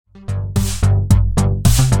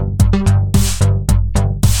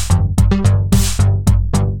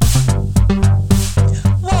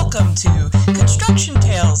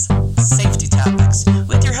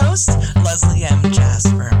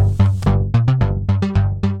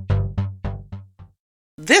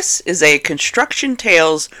This is a Construction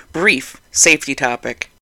Tales brief safety topic.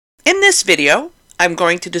 In this video, I'm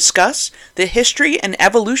going to discuss the history and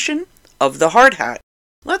evolution of the hard hat.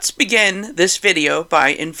 Let's begin this video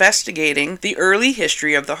by investigating the early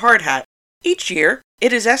history of the hard hat. Each year,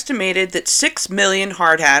 it is estimated that 6 million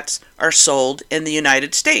hard hats are sold in the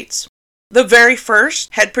United States. The very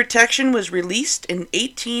first head protection was released in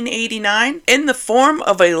 1889 in the form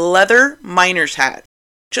of a leather miner's hat.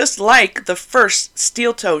 Just like the first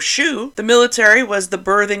steel-toe shoe, the military was the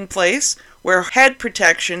birthing place where head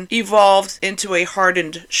protection evolved into a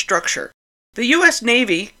hardened structure. The U.S.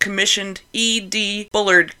 Navy commissioned E.D.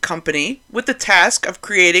 Bullard Company with the task of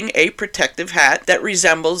creating a protective hat that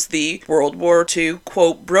resembles the World War II,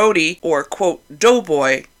 quote, Brodie or, quote,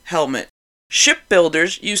 Doughboy helmet.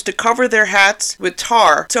 Shipbuilders used to cover their hats with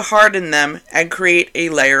tar to harden them and create a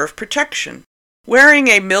layer of protection. Wearing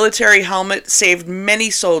a military helmet saved many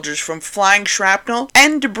soldiers from flying shrapnel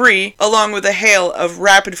and debris along with a hail of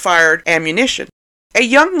rapid-fire ammunition. A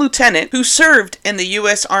young lieutenant who served in the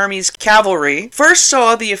U.S. Army's cavalry first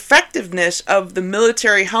saw the effectiveness of the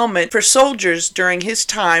military helmet for soldiers during his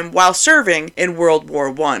time while serving in World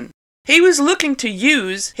War I. He was looking to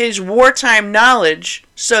use his wartime knowledge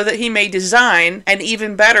so that he may design an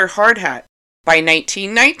even better hard hat. By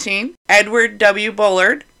 1919, Edward W.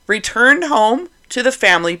 Bullard returned home to the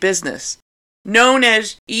family business, known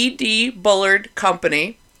as E.D. Bullard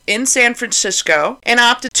Company, in San Francisco, and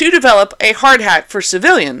opted to develop a hard hat for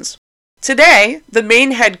civilians. Today, the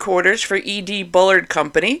main headquarters for E.D. Bullard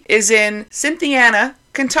Company is in Cynthiana,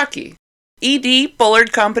 Kentucky. E.D.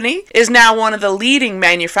 Bullard Company is now one of the leading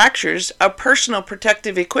manufacturers of personal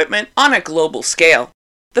protective equipment on a global scale.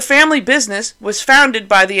 The family business was founded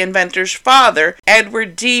by the inventor's father,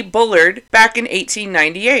 Edward D. Bullard, back in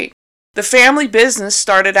 1898. The family business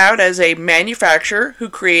started out as a manufacturer who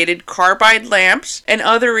created carbide lamps and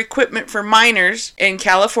other equipment for miners in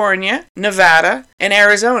California, Nevada, and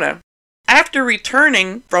Arizona. After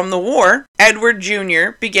returning from the war, Edward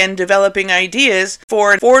Jr. began developing ideas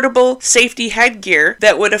for affordable safety headgear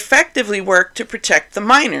that would effectively work to protect the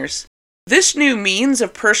miners. This new means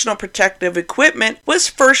of personal protective equipment was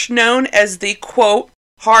first known as the, quote,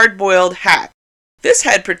 hard-boiled hat. This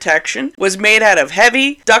head protection was made out of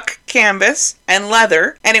heavy duck canvas and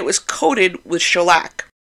leather, and it was coated with shellac.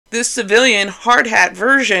 This civilian hard hat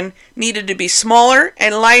version needed to be smaller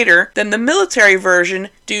and lighter than the military version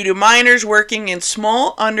due to miners working in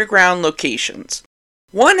small underground locations.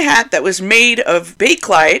 One hat that was made of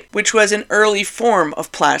bakelite, which was an early form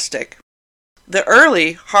of plastic. The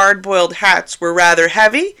early hard-boiled hats were rather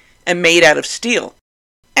heavy and made out of steel.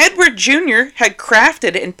 Edward Jr. had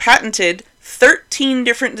crafted and patented 13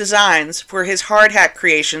 different designs for his hard hat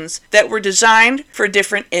creations that were designed for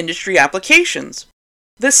different industry applications.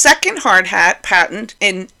 The second hard hat patent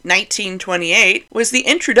in 1928 was the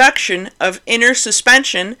introduction of inner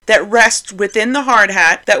suspension that rests within the hard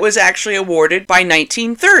hat that was actually awarded by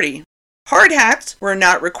 1930. Hard hats were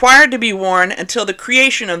not required to be worn until the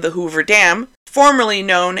creation of the Hoover Dam, formerly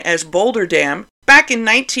known as Boulder Dam, back in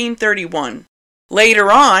 1931.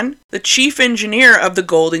 Later on, the chief engineer of the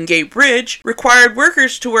Golden Gate Bridge required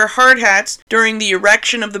workers to wear hard hats during the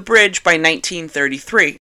erection of the bridge by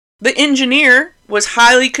 1933. The engineer was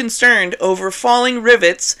highly concerned over falling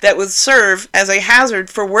rivets that would serve as a hazard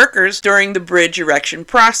for workers during the bridge erection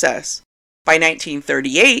process. By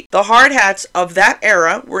 1938, the hard hats of that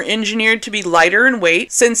era were engineered to be lighter in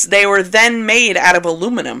weight since they were then made out of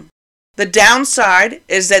aluminum. The downside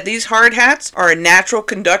is that these hard hats are a natural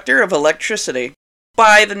conductor of electricity.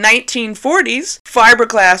 By the 1940s,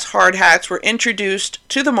 fiberglass hard hats were introduced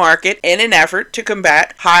to the market in an effort to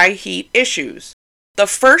combat high heat issues. The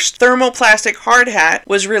first thermoplastic hard hat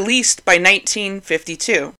was released by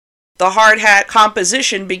 1952. The hard hat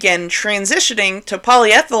composition began transitioning to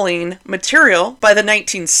polyethylene material by the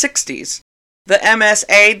 1960s. The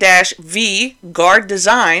MSA-V guard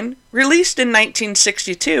design, released in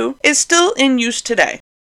 1962, is still in use today.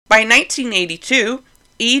 By 1982,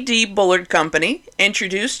 E.D. Bullard Company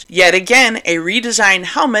introduced yet again a redesigned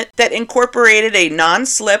helmet that incorporated a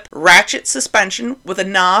non-slip ratchet suspension with a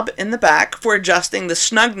knob in the back for adjusting the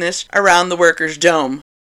snugness around the worker's dome.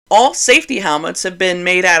 All safety helmets have been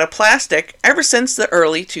made out of plastic ever since the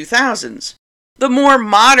early 2000s. The more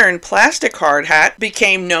modern plastic hard hat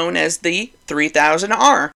became known as the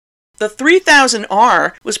 3000R. The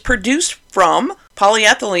 3000R was produced from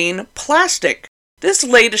polyethylene plastic. This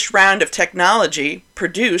latest round of technology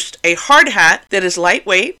produced a hard hat that is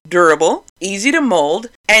lightweight, durable, easy to mold,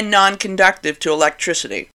 and non-conductive to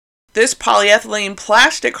electricity. This polyethylene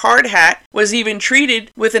plastic hard hat was even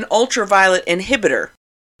treated with an ultraviolet inhibitor.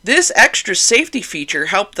 This extra safety feature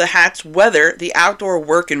helped the hats weather the outdoor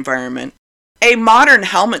work environment. A modern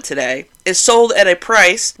helmet today is sold at a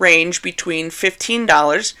price range between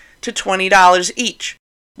 $15 to $20 each.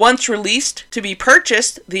 Once released to be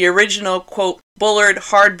purchased, the original, quote, Bullard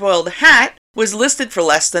hard-boiled hat was listed for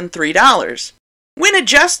less than $3. When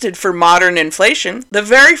adjusted for modern inflation, the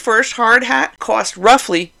very first hard hat cost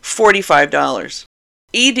roughly $45.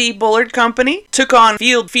 E.D. Bullard Company took on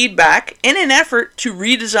field feedback in an effort to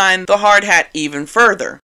redesign the hard hat even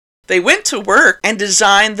further. They went to work and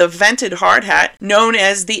designed the vented hard hat known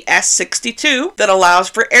as the S62 that allows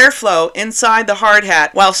for airflow inside the hard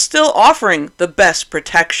hat while still offering the best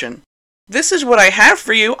protection. This is what I have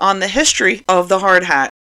for you on the history of the hard hat.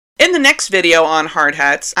 In the next video on hard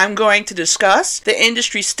hats, I'm going to discuss the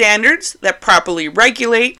industry standards that properly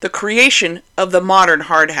regulate the creation of the modern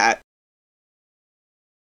hard hat.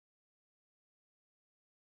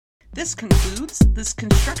 This concludes this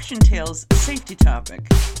Construction Tales safety topic.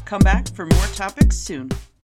 Come back for more topics soon.